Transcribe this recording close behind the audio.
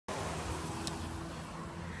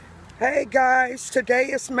Hey guys, today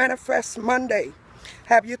is Manifest Monday.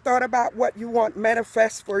 Have you thought about what you want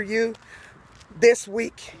manifest for you this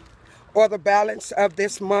week or the balance of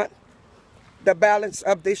this month, the balance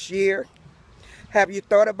of this year? Have you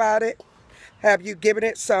thought about it? Have you given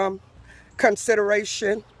it some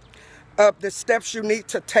consideration of the steps you need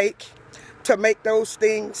to take to make those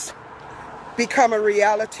things become a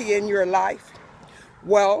reality in your life?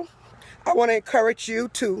 Well, I want to encourage you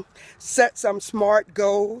to set some smart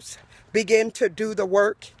goals, begin to do the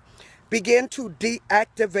work, begin to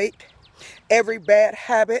deactivate every bad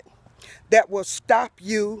habit that will stop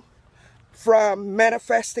you from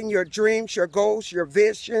manifesting your dreams, your goals, your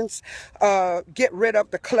visions. Get rid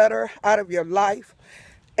of the clutter out of your life,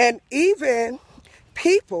 and even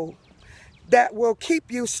people that will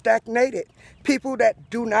keep you stagnated, people that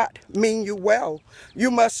do not mean you well.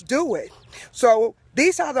 You must do it. So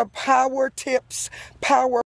these are the power tips, power